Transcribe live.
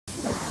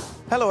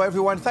Hello,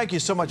 everyone. Thank you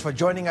so much for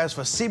joining us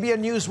for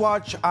CBN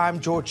NewsWatch. I'm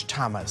George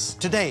Thomas.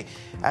 Today,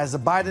 as the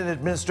Biden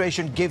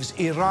administration gives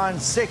Iran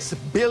 $6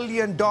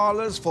 billion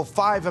for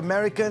 5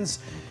 Americans,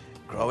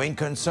 growing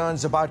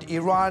concerns about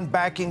Iran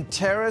backing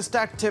terrorist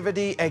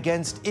activity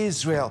against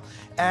Israel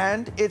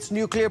and its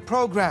nuclear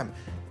program.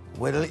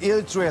 Will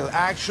Israel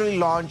actually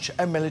launch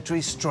a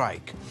military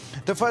strike?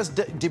 The first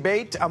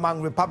debate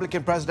among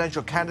Republican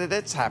presidential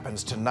candidates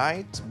happens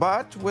tonight,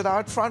 but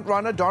without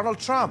frontrunner Donald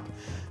Trump.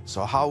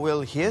 So how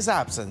will his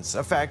absence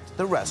affect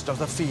the rest of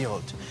the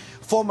field?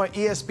 Former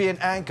ESPN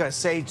anchor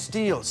Sage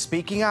Steele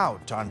speaking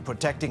out on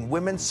protecting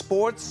women's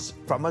sports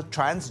from a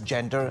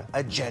transgender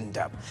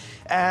agenda.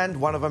 And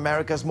one of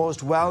America's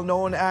most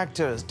well-known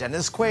actors,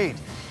 Dennis Quaid,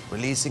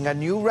 releasing a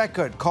new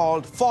record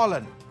called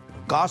Fallen,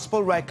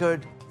 Gospel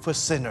Record for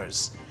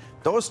Sinners.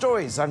 Those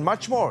stories and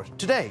much more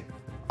today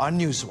on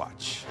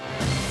NewsWatch.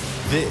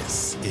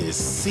 This is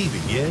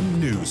CBN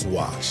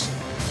NewsWatch.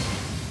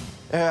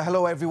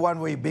 Hello, everyone.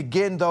 We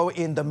begin, though,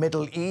 in the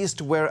Middle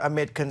East, where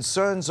amid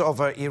concerns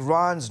over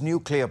Iran's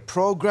nuclear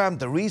program,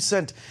 the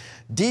recent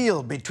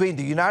deal between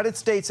the United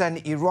States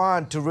and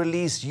Iran to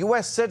release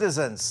U.S.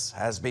 citizens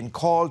has been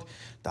called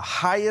the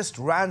highest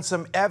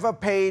ransom ever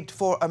paid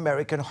for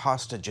American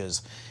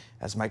hostages.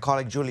 As my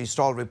colleague Julie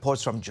Stahl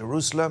reports from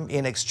Jerusalem,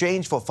 in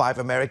exchange for 5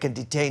 American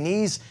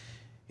detainees,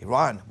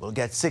 Iran will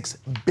get $6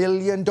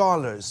 billion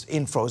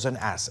in frozen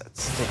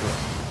assets. Take a look.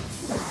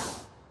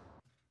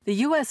 The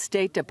U.S.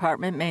 State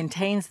Department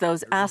maintains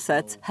those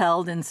assets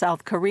held in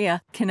South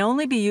Korea can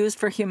only be used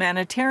for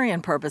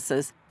humanitarian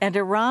purposes, and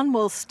Iran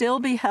will still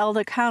be held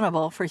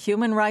accountable for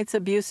human rights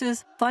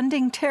abuses,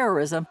 funding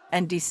terrorism,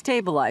 and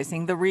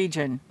destabilizing the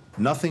region.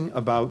 Nothing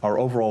about our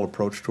overall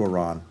approach to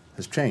Iran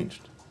has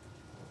changed.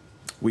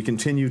 We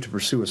continue to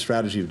pursue a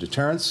strategy of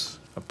deterrence,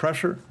 of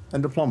pressure,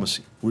 and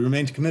diplomacy. We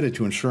remain committed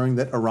to ensuring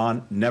that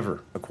Iran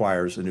never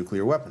acquires a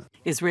nuclear weapon.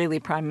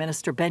 Israeli Prime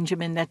Minister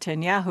Benjamin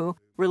Netanyahu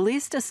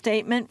released a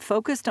statement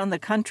focused on the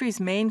country's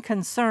main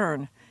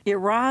concern,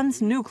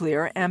 Iran's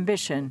nuclear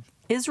ambition.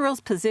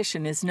 Israel's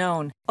position is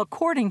known,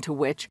 according to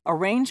which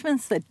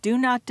arrangements that do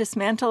not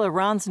dismantle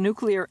Iran's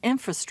nuclear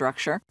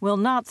infrastructure will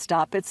not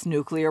stop its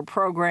nuclear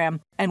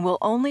program and will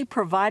only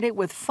provide it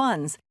with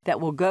funds that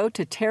will go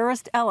to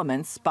terrorist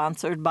elements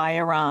sponsored by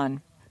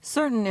Iran.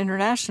 Certain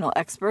international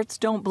experts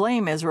don't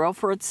blame Israel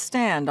for its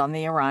stand on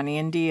the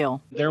Iranian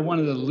deal. They're one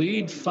of the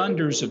lead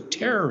funders of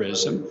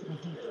terrorism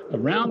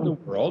around the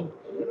world,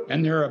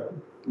 and they're a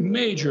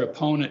major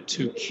opponent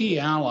to key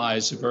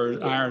allies of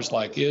ours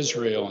like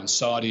Israel and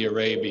Saudi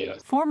Arabia.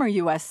 Former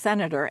U.S.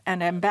 Senator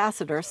and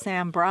Ambassador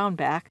Sam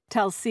Brownback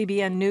tells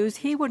CBN News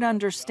he would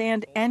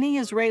understand any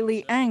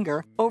Israeli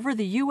anger over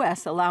the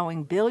U.S.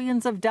 allowing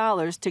billions of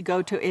dollars to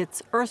go to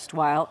its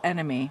erstwhile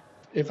enemy.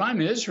 If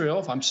I'm Israel,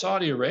 if I'm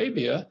Saudi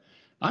Arabia,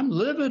 I'm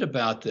livid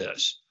about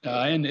this.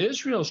 And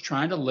Israel's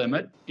trying to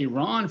limit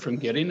Iran from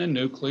getting a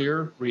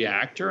nuclear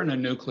reactor and a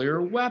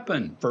nuclear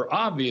weapon for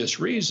obvious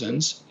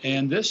reasons,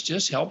 and this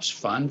just helps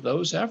fund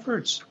those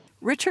efforts.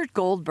 Richard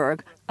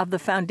Goldberg of the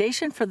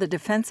Foundation for the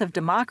Defense of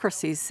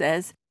Democracies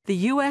says the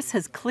U.S.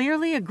 has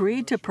clearly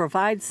agreed to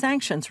provide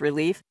sanctions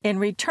relief in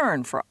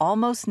return for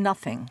almost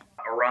nothing.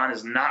 Iran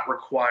is not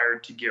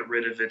required to get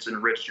rid of its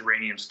enriched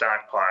uranium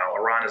stockpile.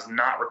 Iran is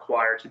not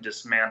required to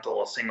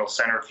dismantle a single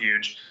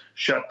centrifuge,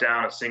 shut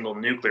down a single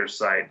nuclear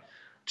site.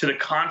 To the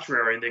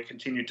contrary, they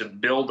continue to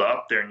build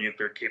up their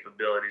nuclear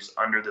capabilities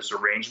under this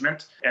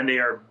arrangement, and they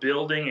are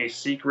building a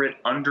secret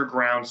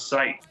underground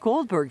site.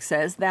 Goldberg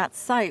says that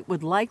site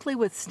would likely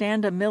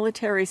withstand a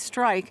military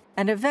strike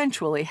and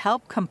eventually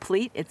help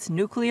complete its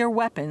nuclear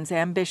weapons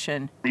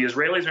ambition. The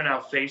Israelis are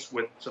now faced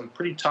with some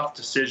pretty tough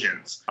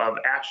decisions of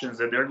actions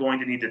that they're going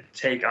to need to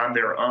take on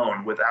their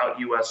own without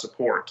U.S.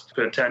 support,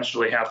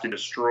 potentially have to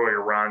destroy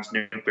Iran's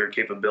nuclear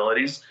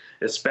capabilities,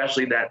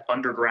 especially that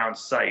underground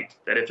site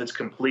that, if it's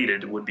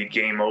completed, would be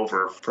game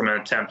over from an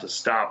attempt to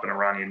stop an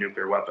Iranian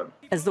nuclear weapon.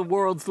 As the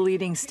world's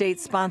leading state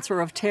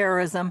sponsor of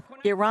terrorism,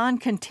 Iran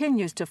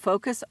continues to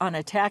focus on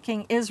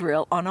attacking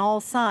Israel on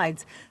all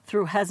sides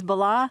through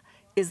Hezbollah,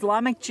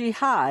 Islamic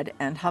Jihad,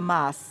 and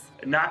Hamas.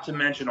 Not to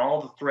mention all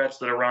the threats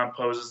that Iran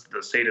poses to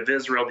the state of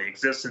Israel, the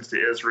existence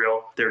to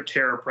Israel, their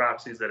terror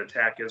proxies that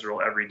attack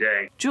Israel every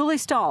day. Julie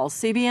Stahl,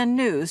 CBN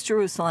News,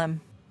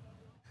 Jerusalem.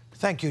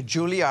 Thank you,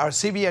 Julie. Our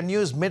CBN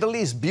News Middle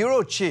East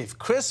Bureau Chief,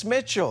 Chris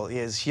Mitchell,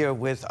 is here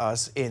with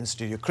us in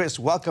studio. Chris,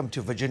 welcome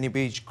to Virginia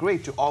Beach.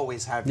 Great to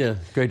always have you. Yeah,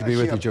 great to be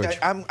with you, George.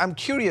 I'm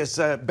curious,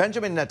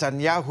 Benjamin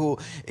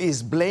Netanyahu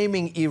is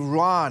blaming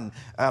Iran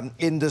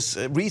in this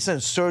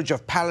recent surge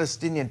of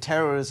Palestinian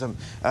terrorism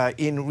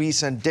in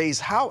recent days.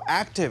 How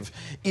active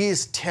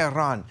is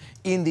Tehran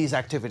in these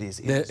activities?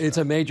 It's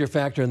a major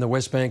factor in the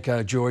West Bank,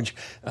 George.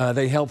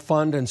 They help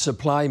fund and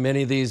supply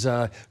many of these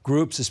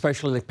groups,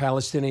 especially the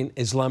Palestinian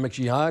Islamic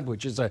Jihad,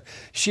 which is a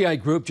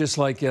Shiite group just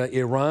like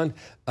Iran.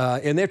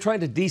 and they're trying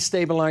to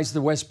destabilize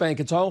the West Bank.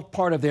 It's all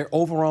part of their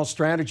overall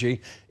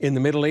strategy in the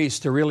Middle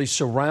East to really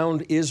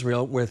surround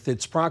Israel with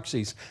its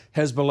proxies,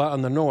 Hezbollah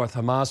on the north,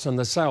 Hamas on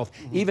the south,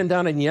 even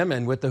down in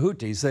Yemen with the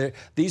Houthis.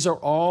 These are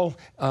all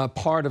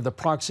part of the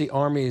proxy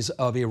armies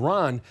of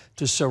Iran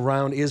to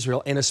surround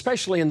Israel, and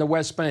especially in the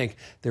West Bank.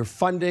 They're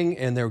funding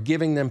and they're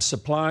giving them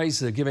supplies,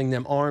 they're giving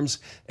them arms,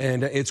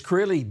 and it's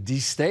really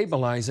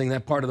destabilizing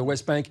that part of the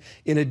West Bank.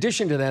 In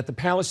addition to that, the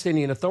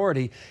Palestinian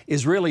Authority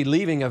is really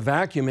leaving a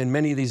vacuum in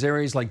many of these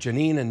areas like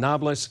Jenin and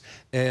Nablus,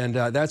 and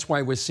that's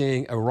why we're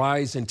seeing a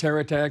rise in terror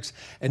attacks.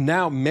 And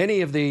now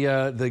many of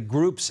the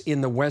groups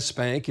in the West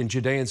Bank, in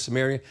Judea and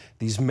Samaria,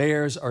 these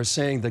mayors are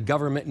saying the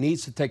government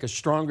needs to take a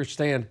stronger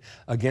stand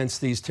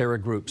against these terror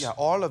groups. Yeah,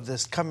 all of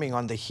this coming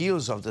on the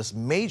heels of this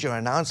major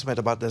announcement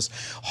about this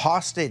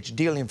hostage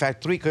deal. In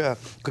fact, three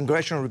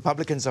congressional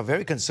Republicans are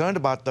very concerned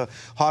about the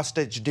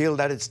hostage deal,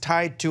 that it's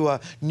tied to a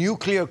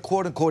nuclear,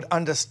 quote-unquote,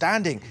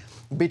 understanding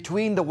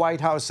between the White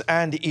House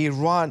and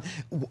Iran.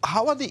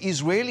 How are the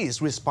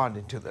Israelis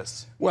responding to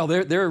this? Well,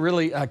 they're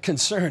really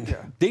concerned,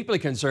 deeply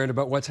concerned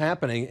about what's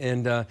happening.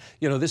 And,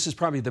 you know, this is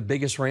probably the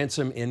biggest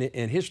ransom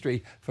in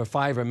history for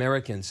 5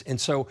 Americans. And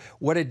so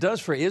what it does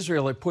for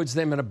Israel, it puts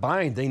them in a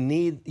bind. They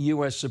need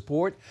U.S.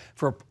 support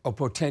for a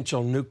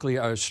potential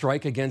nuclear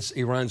strike against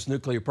Iran's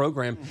nuclear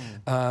program.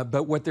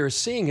 But what they're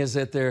seeing is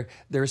that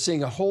they're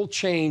seeing a whole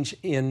change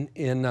in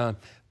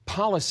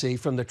policy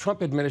from the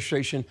Trump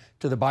administration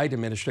to the Biden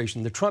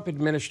administration. The Trump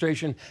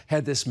administration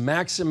had this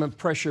maximum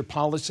pressure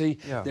policy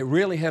that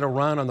really had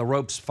Iran on the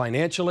ropes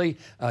financially,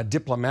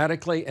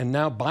 diplomatically, and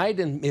now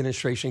Biden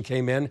administration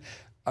came in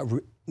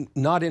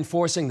not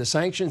enforcing the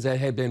sanctions that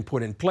had been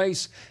put in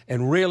place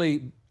and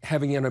really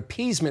having an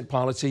appeasement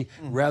policy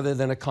rather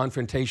than a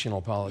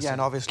confrontational policy. Yeah, and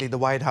obviously the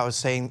White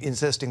House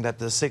insisting that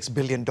the $6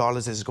 billion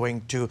is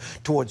going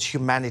towards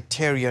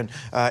humanitarian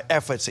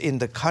efforts in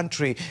the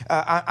country.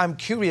 I'm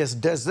curious,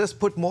 does this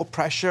put more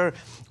pressure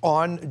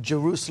on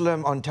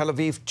Jerusalem, on Tel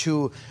Aviv,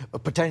 to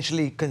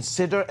potentially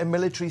consider a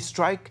military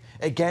strike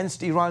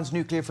against Iran's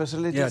nuclear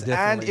facilities? Yeah, definitely.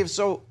 And if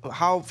so,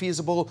 how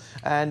feasible,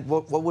 and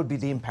what would be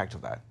the impact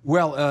of that?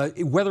 Well,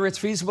 whether it's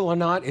feasible or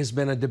not has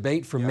been a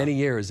debate for many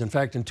years. In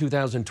fact, in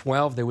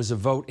 2012, there was a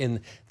vote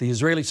in the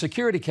Israeli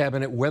Security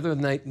Cabinet whether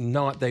or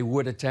not they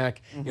would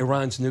attack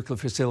Iran's nuclear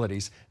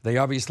facilities. They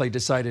obviously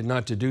decided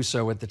not to do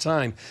so at the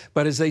time.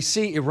 But as they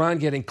see Iran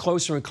getting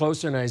closer and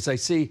closer, and as they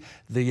see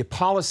the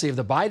policy of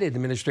the Biden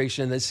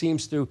administration that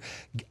seems to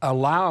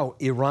allow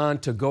Iran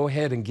to go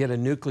ahead and get a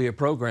nuclear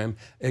program,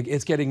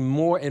 it's getting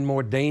more and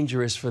more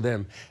dangerous for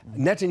them.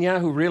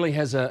 Netanyahu really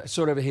has a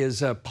sort of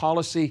his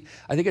policy.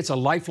 I think it's a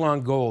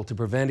lifelong goal to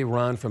prevent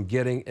Iran from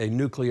getting a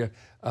nuclear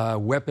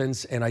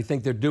weapons, and I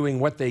think they're doing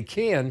what they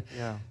can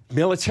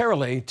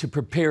militarily to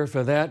prepare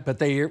for that, but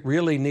they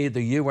really need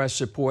the U.S.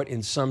 support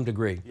in some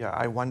degree. Yeah,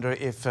 I wonder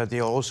if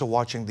they're also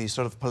watching the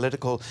sort of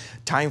political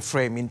time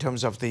frame in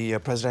terms of the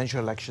presidential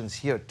elections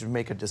here to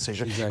make a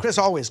decision. Exactly. Chris,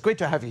 always great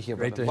to have you here.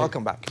 Great to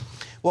Welcome back.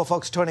 Well,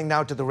 folks, turning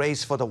now to the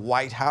race for the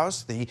White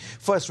House. The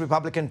first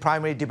Republican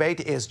primary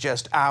debate is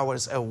just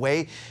hours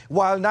away.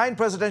 While 9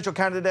 presidential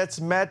candidates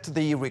met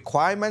the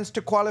requirements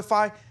to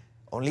qualify,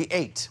 only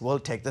 8 will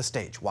take the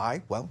stage.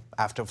 Why? Well,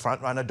 after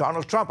frontrunner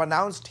Donald Trump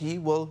announced he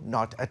will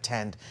not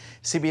attend.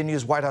 CBN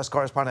News White House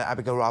correspondent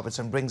Abigail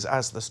Robertson brings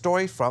us the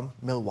story from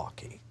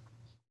Milwaukee.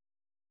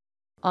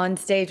 On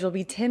stage will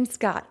be Tim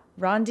Scott,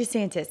 Ron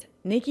DeSantis,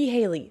 Nikki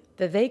Haley,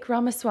 Vivek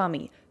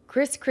Ramaswamy,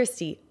 Chris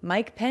Christie,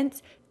 Mike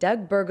Pence,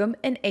 Doug Burgum,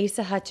 and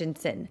Asa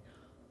Hutchinson.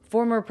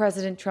 Former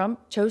President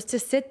Trump chose to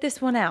sit this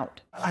one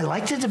out. I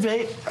like to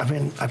debate. I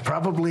mean, I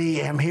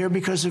probably am here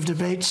because of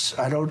debates.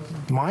 I don't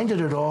mind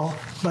it at all.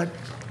 But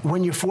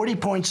when you're 40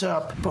 points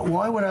up, but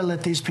why would I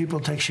let these people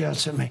take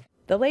shots at me?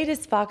 The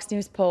latest Fox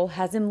News poll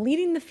has him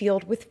leading the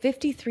field with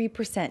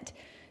 53%.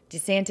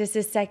 DeSantis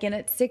is second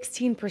at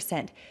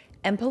 16%,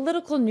 and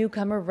political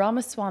newcomer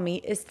Ramaswamy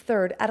is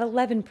third at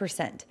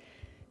 11%.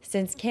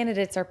 Since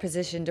candidates are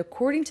positioned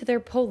according to their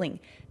polling,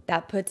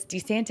 that puts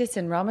DeSantis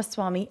and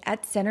Ramaswamy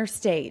at center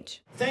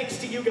stage. Thanks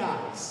to you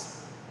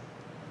guys,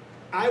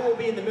 I will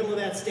be in the middle of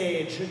that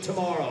stage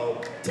tomorrow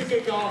to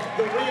kick off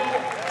the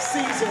real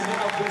season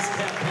of this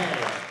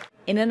campaign.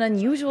 In an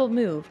unusual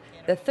move,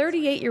 the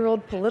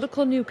 38-year-old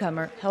political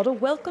newcomer held a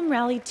welcome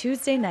rally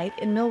Tuesday night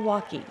in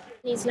Milwaukee.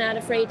 He's not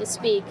afraid to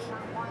speak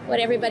what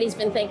everybody's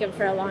been thinking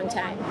for a long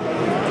time.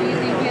 Do you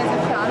think he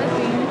has a shot at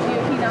being the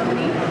GOP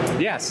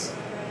nominee? Yes,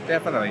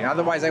 definitely.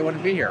 Otherwise, I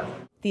wouldn't be here.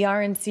 The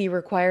RNC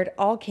required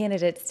all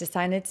candidates to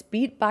sign its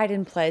Beat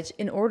Biden pledge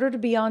in order to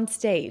be on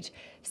stage,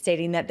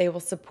 stating that they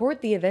will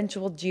support the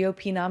eventual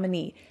GOP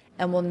nominee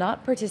and will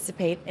not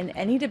participate in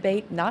any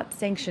debate not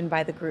sanctioned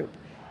by the group.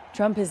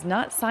 Trump has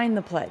not signed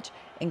the pledge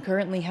and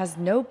currently has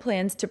no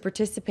plans to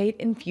participate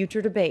in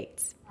future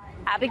debates.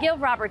 Abigail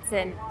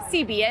Robertson,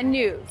 CBN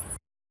News.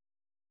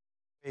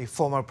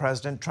 Former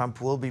President Trump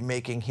will be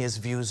making his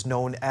views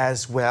known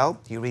as well.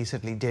 He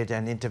recently did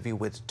an interview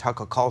with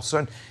Tucker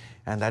Carlson.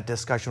 And that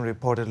discussion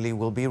reportedly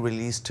will be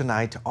released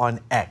tonight on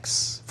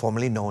X,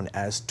 formerly known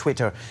as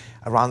Twitter,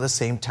 around the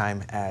same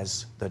time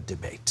as the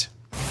debate.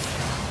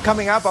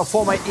 Coming up, a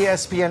former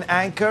ESPN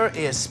anchor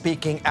is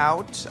speaking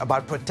out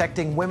about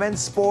protecting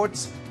women's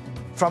sports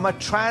from a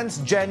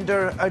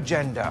transgender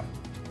agenda.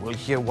 We'll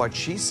hear what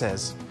she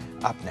says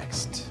up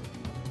next.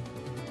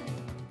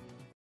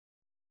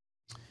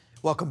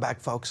 Welcome back,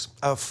 folks.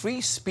 A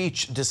free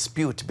speech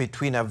dispute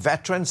between a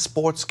veteran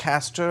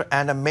sportscaster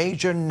and a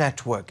major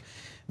network.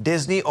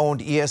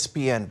 Disney-owned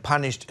ESPN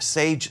punished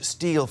Sage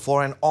Steele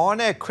for an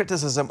on-air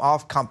criticism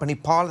of company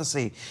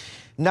policy.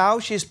 Now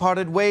she's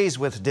parted ways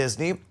with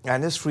Disney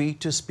and is free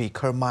to speak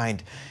her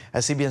mind.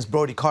 As CBN's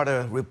Brody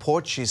Carter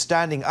reports, she's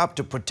standing up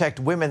to protect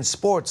women's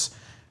sports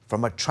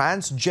from a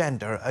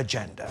transgender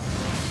agenda.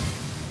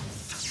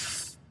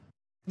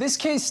 This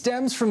case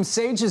stems from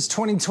Sage's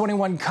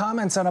 2021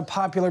 comments on a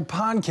popular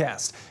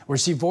podcast where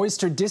she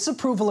voiced her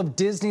disapproval of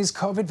Disney's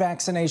COVID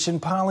vaccination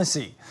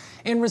policy.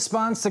 In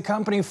response, the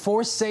company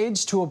forced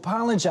Sage to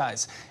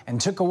apologize and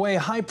took away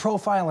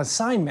high-profile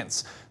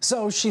assignments.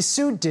 So she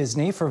sued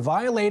Disney for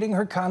violating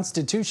her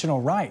constitutional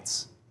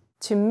rights.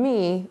 To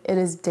me, it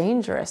is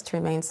dangerous to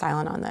remain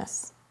silent on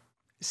this.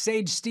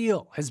 Sage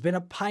Steele has been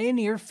a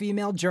pioneer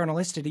female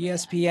journalist at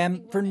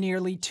ESPN for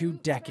nearly 2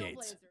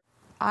 decades.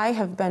 I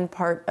have been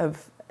part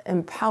of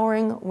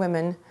empowering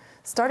women,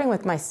 starting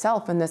with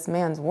myself in this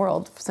man's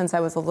world since I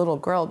was a little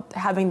girl,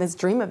 having this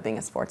dream of being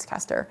a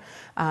sportscaster,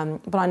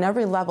 but on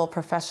every level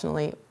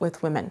professionally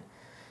with women.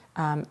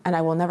 And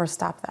I will never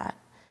stop that.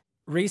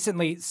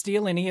 Recently,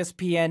 Steele and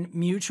ESPN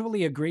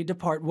mutually agreed to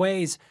part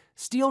ways.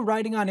 Steele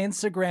writing on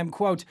Instagram,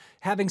 quote,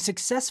 "Having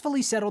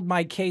successfully settled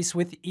my case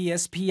with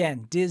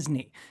ESPN,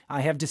 Disney,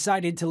 I have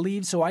decided to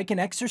leave so I can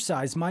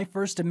exercise my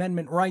First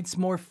Amendment rights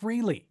more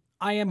freely.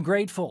 I am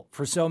grateful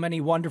for so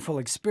many wonderful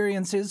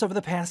experiences over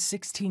the past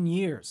 16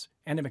 years,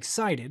 and am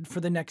excited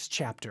for the next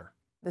chapter."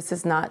 This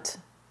is not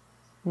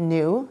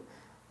new,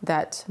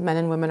 that men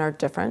and women are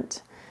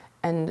different,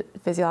 and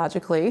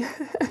physiologically,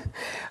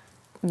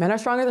 men are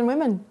stronger than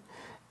women.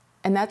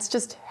 And that's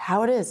just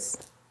how it is.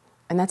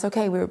 And that's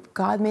okay.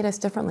 God made us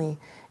differently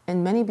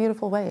in many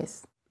beautiful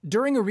ways.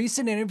 During a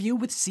recent interview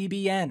with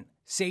CBN,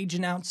 Sage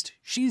announced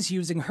she's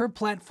using her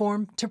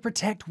platform to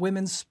protect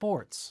women's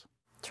sports.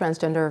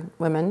 Transgender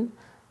women,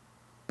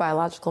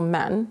 biological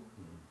men,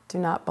 do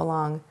not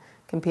belong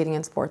competing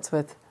in sports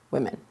with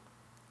women.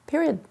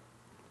 Period.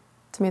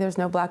 To me, there's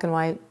no black and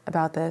white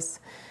about this.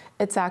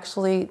 It's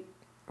actually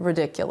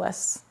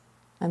ridiculous,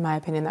 in my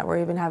opinion, that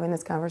we're even having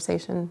this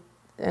conversation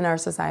in our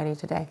society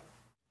today.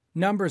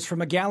 Numbers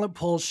from a Gallup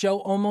poll show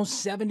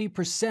almost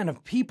 70%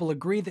 of people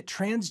agree that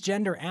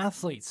transgender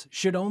athletes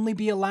should only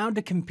be allowed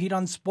to compete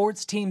on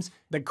sports teams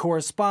that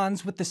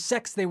corresponds with the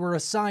sex they were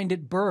assigned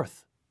at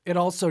birth. It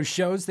also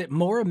shows that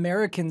more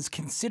Americans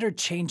consider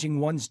changing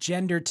one's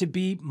gender to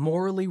be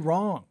morally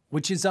wrong,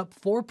 which is up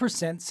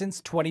 4% since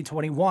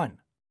 2021.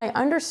 I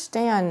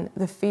understand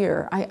the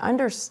fear. I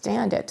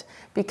understand it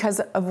because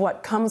of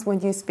what comes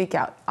when you speak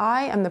out.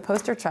 I am the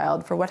poster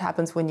child for what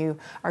happens when you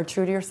are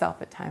true to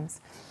yourself at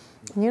times.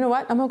 And you know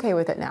what? I'm okay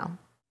with it now.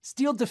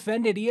 Steele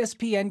defended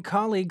ESPN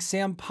colleague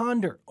Sam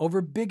Ponder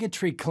over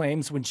bigotry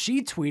claims when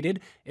she tweeted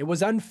it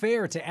was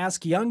unfair to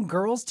ask young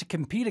girls to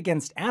compete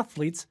against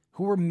athletes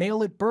who were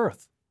male at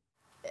birth.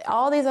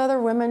 All these other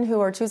women who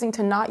are choosing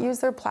to not use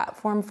their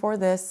platform for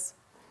this,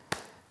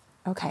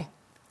 okay,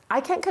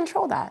 I can't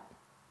control that.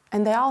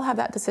 And they all have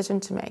that decision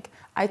to make.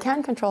 I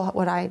can control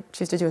what I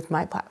choose to do with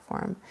my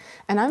platform.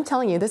 And I'm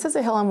telling you, this is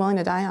a hill I'm willing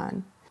to die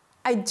on.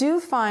 I do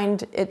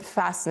find it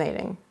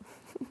fascinating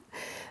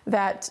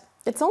that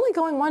it's only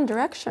going one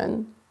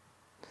direction.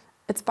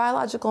 It's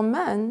biological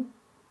men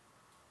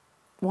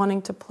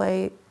wanting to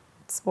play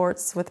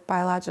sports with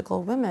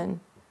biological women.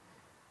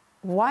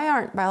 Why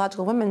aren't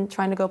biological women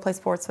trying to go play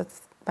sports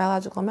with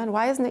biological men?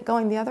 Why isn't it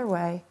going the other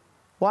way?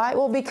 Why?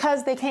 Well,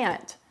 because they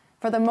can't.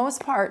 For the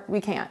most part,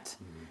 we can't.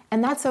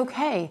 And that's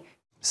okay.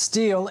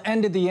 Steele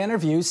ended the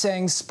interview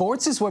saying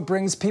sports is what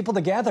brings people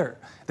together,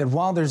 that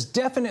while there's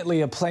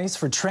definitely a place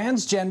for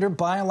transgender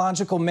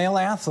biological male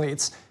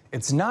athletes,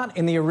 it's not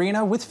in the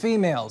arena with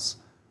females.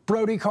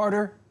 Brody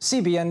Carter,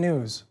 CBN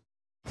News.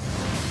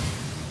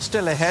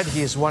 Still ahead,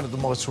 he is one of the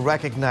most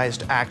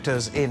recognized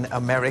actors in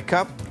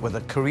America, with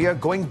a career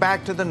going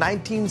back to the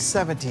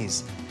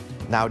 1970s.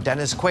 Now,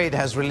 Dennis Quaid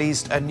has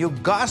released a new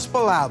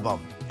gospel album,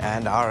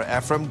 and our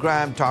Ephraim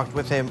Graham talked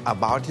with him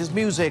about his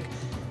music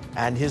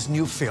and his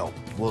new film.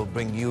 We'll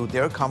bring you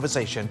their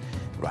conversation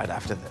right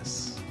after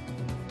this.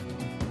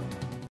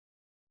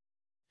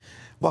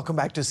 Welcome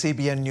back to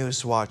CBN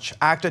NewsWatch.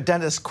 Actor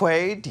Dennis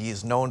Quaid, he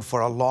is known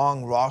for a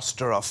long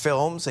roster of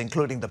films,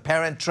 including The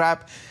Parent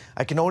Trap,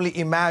 I Can Only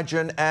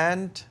Imagine,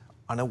 and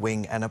On a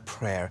Wing and a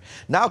Prayer.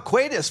 Now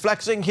Quaid is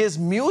flexing his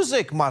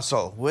music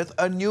muscle with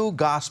a new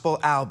gospel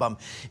album.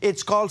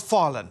 It's called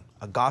Fallen,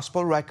 a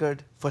gospel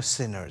record for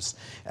sinners.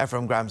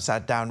 Ephraim Graham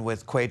sat down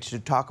with Quaid to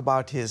talk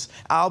about his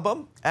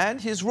album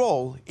and his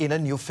role in a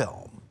new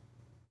film.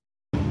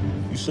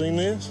 You seen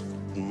this?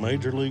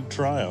 Major League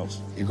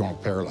Trials. You're going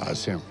to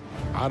paralyze him.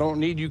 I don't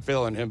need you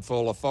filling him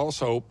full of false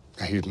hope.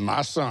 He's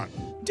my son.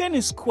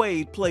 Dennis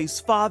Quaid plays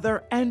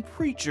father and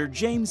preacher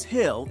James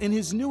Hill in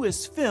his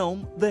newest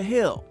film, The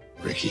Hill.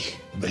 Ricky,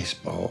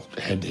 baseball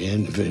had to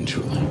end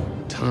eventually.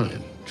 Time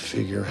to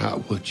figure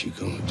out what you're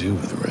going to do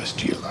with the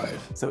rest of your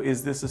life. So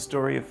is this a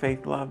story of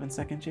faith, love, and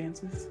second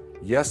chances?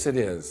 Yes, it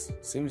is.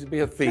 Seems to be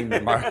a theme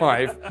in my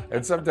life,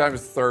 and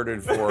sometimes third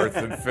and fourth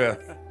and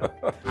fifth.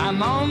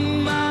 I'm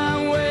on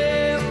my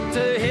way up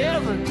to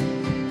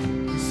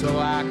heaven, so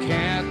I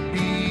can't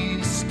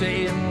be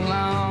staying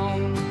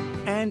long.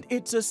 And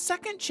it's a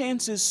second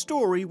chances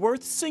story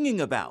worth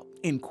singing about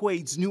in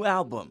Quaid's new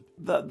album.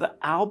 The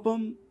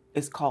album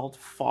is called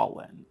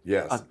Fallen.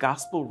 Yes. A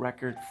gospel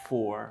record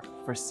for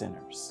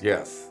sinners.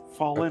 Yes.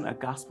 Fallen, a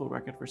gospel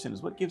record for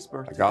sinners. What gives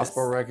birth to A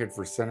gospel record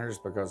for sinners,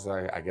 because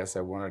I guess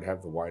I wanted to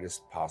have the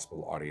widest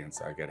possible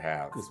audience I could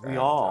have. Because we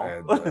all.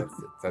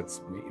 That's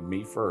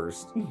me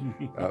first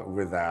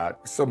with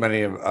that. So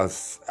many of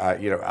us,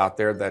 out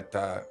there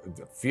that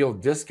feel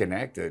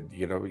disconnected.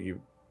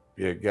 You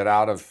get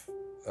out of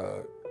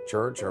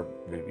church, or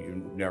maybe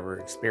you never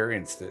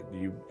experienced it.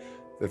 You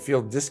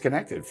feel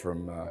disconnected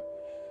from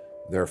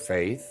their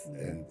faith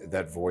and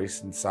that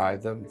voice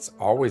inside them. It's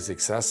always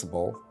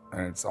accessible,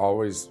 and it's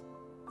always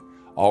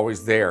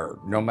there,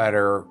 no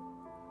matter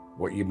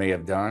what you may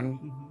have done,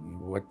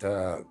 what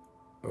or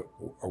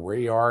where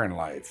you are in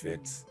life.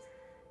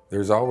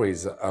 There's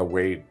always a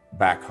way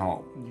back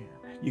home. Yeah.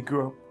 You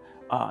grew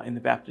up in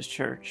the Baptist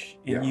church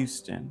in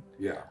Houston.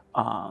 Yeah.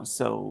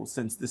 So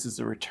since this is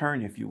a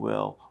return, if you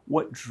will,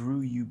 what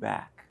drew you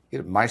back?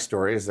 My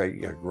story is I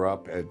grew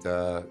up in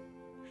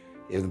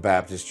the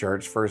Baptist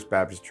church, First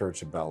Baptist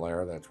Church of Bel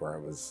Air. That's where I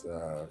was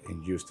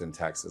in Houston,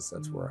 Texas.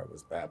 That's where I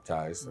was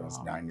baptized. I was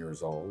 9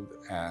 years old,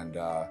 and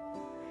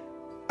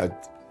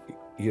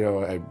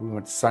we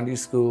went to Sunday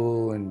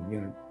school,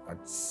 and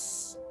I'd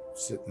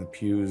sit in the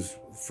pews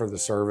for the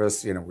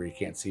service, where you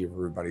can't see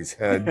everybody's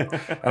head.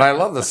 And I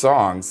love the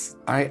songs.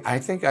 I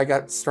think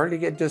I started to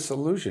get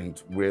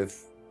disillusioned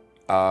with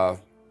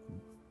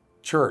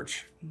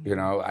church.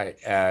 I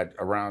at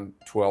around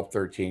 12,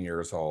 13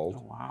 years old.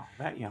 Oh, wow,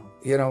 that young.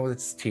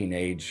 It's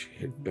teenage.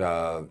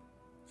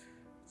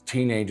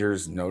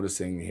 Teenagers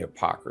noticing the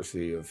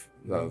hypocrisy of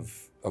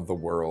the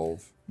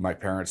world. My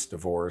parents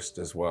divorced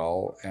as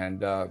well.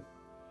 And I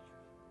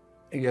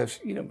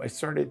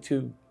started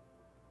to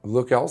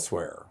look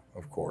elsewhere,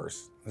 of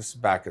course. This is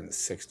back in the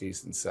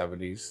 60s and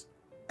 70s.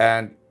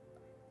 And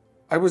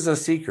I was a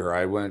seeker.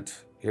 I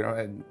went,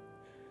 and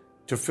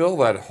to fill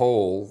that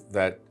hole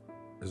that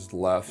is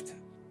left,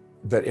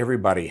 that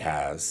everybody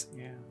has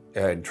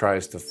and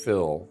tries to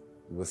fill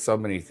with so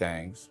many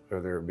things,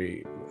 whether it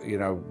be,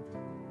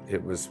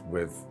 it was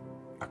with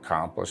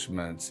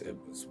accomplishments, it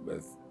was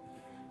with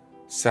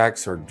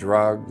sex or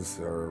drugs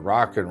or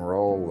rock and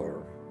roll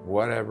or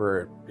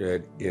whatever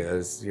it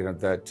is,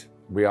 that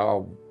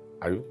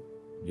I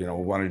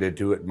wanted to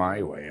do it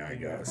my way, I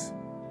guess.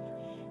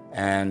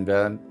 And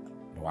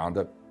wound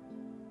up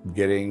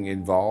getting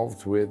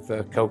involved with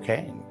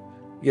cocaine.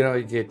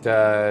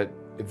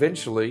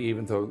 Eventually,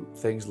 even though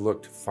things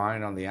looked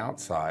fine on the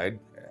outside,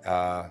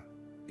 they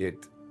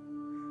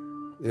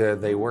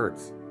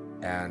weren't.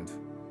 And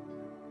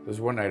there was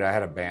one night I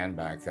had a band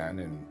back then,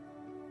 and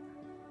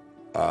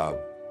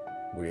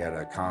we had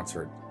a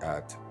concert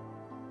at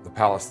the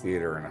Palace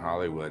Theater in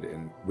Hollywood,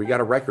 and we got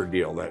a record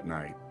deal that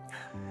night.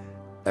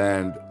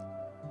 And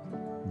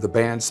the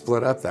band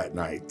split up that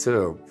night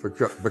too,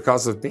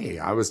 because of me.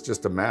 I was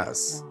just a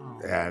mess. Wow.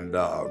 And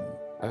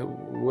I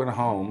went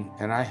home,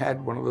 and I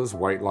had one of those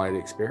white light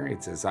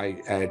experiences. I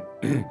had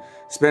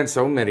spent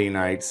so many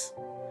nights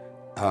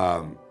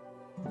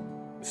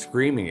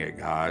screaming at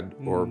God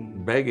or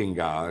begging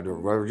God or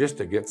whatever, just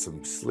to get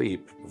some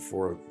sleep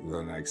before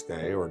the next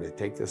day, or to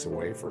take this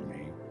away from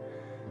me.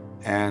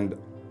 And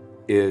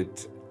I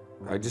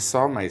just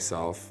saw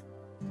myself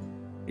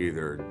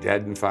either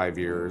dead in 5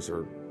 years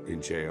or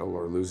in jail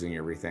or losing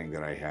everything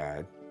that I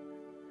had.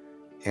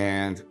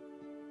 And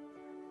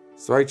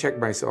so I checked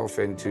myself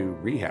into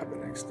rehab the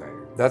next day.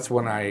 That's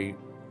when I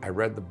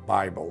read the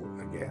Bible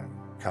again,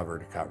 cover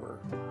to cover.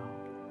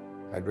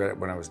 I'd read it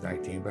when I was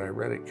 19, but I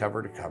read it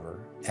cover to cover.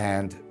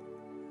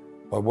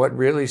 But what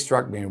really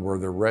struck me were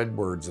the red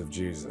words of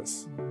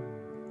Jesus.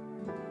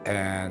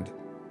 And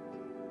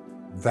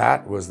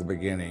that was the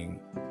beginning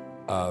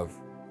of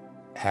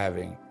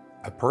having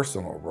a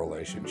personal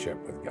relationship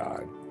with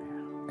God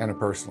and a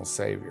personal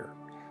Savior.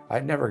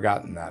 I'd never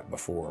gotten that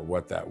before,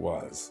 what that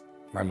was.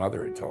 My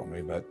mother had told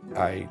me, but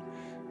I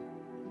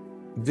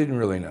didn't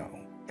really know.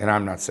 And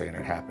I'm not saying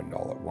it happened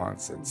all at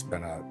once. It's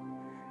been a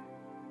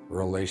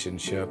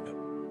relationship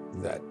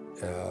that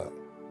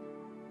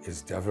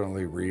is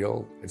definitely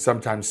real. It's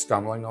sometimes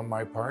stumbling on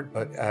my part,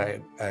 but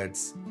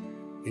it's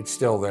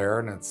still there,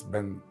 and it's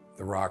been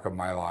the rock of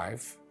my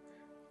life.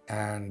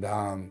 And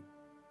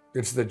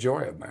it's the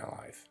joy of my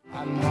life.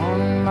 I'm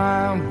on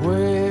my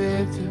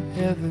way to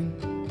heaven.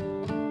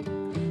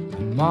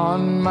 I'm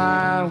on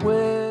my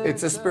way.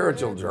 It's a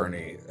spiritual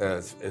journey,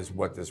 is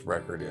what this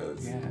record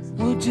is. Yes.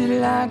 Would you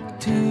like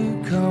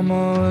to come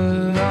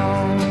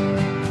along?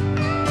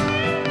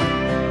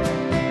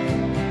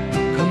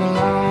 Come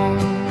along.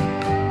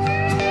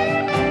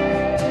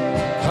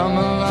 Come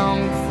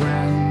along,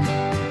 friend.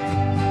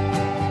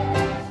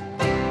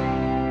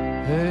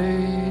 Hey.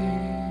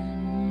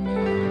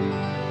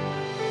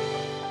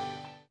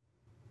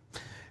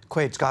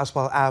 Quaid's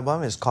gospel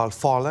album is called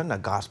Fallen, a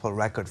gospel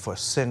record for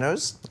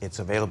sinners. It's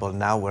available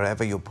now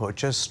wherever you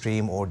purchase,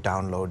 stream, or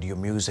download your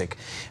music.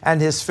 And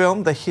his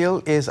film, The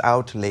Hill, is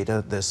out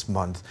later this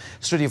month.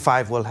 Studio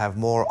 5 will have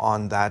more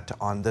on that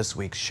on this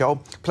week's show.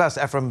 Plus,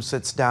 Ephraim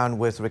sits down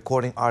with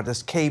recording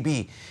artist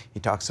KB. He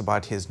talks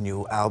about his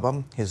new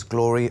album, His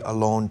Glory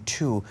Alone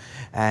 2,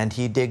 and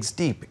he digs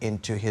deep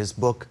into his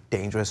book,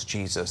 Dangerous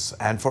Jesus.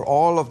 And for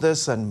all of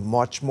this and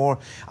much more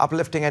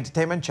uplifting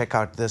entertainment, check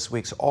out this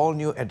week's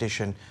all-new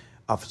edition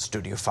of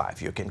Studio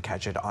 5. You can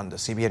catch it on the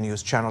CBN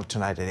News Channel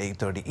tonight at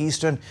 8:30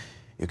 Eastern.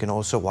 You can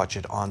also watch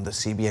it on the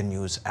CBN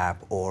News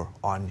app or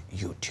on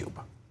YouTube.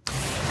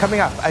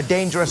 Coming up, a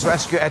dangerous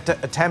rescue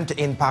attempt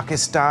in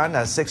Pakistan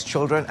as 6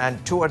 children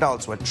and 2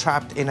 adults were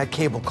trapped in a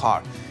cable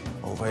car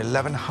over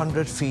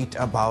 1,100 feet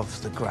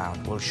above the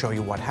ground. We'll show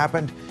you what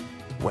happened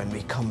when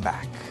we come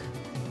back.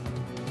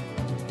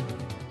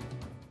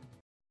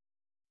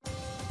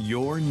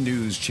 Your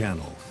news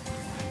channel,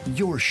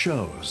 your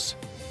shows,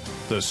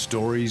 the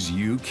stories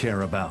you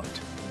care about.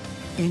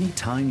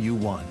 Anytime you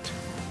want,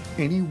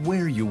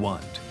 anywhere you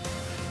want.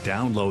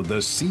 Download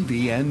the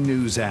CBN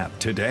News app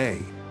today.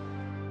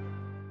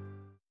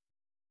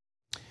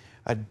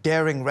 A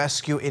daring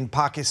rescue in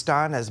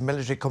Pakistan as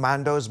military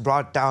commandos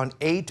brought down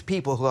 8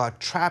 people who are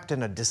trapped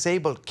in a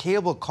disabled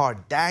cable car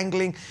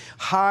dangling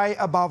high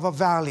above a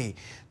valley.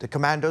 The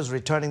commandos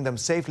returning them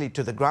safely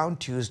to the ground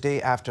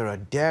Tuesday after a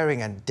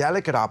daring and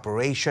delicate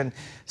operation.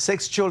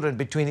 6 children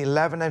between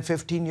 11 and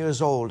 15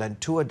 years old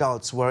and 2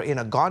 adults were in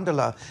a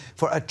gondola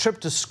for a trip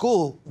to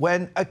school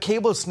when a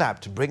cable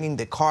snapped, bringing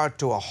the car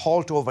to a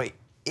halt over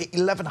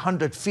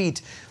 1,100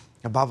 feet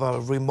above a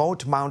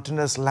remote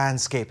mountainous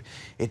landscape.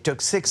 It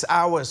took 6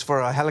 hours for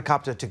a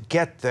helicopter to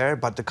get there,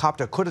 but the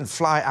copter couldn't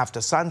fly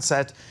after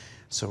sunset.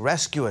 So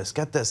rescuers,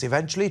 get this,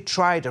 eventually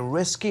tried a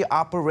risky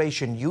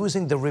operation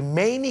using the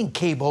remaining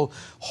cable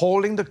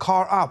holding the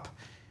car up.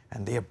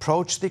 And they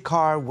approached the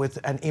car with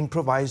an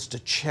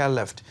improvised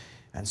chairlift.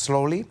 And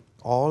slowly,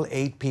 all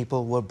 8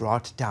 people were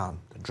brought down.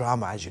 The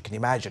drama, as you can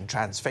imagine,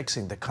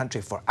 transfixing the country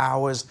for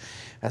hours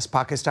as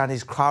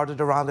Pakistanis crowded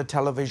around the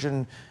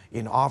television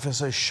in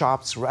offices,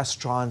 shops,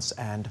 restaurants,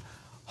 and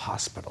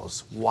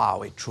hospitals.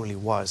 Wow, it truly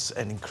was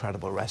an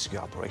incredible rescue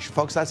operation.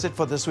 Folks, that's it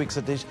for this week's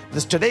edition,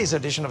 today's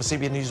edition of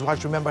CBN News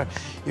Watch. Remember,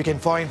 you can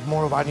find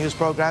more of our news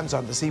programs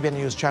on the CBN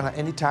News Channel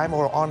anytime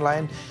or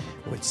online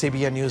with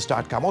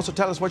cbnnews.com. Also,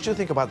 tell us what you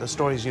think about the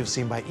stories you've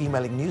seen by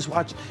emailing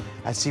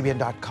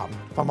newswatch@cbn.com.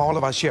 From all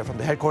of us here from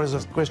the headquarters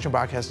of the Christian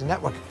Broadcasting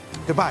Network,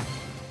 goodbye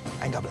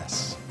and God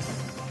bless.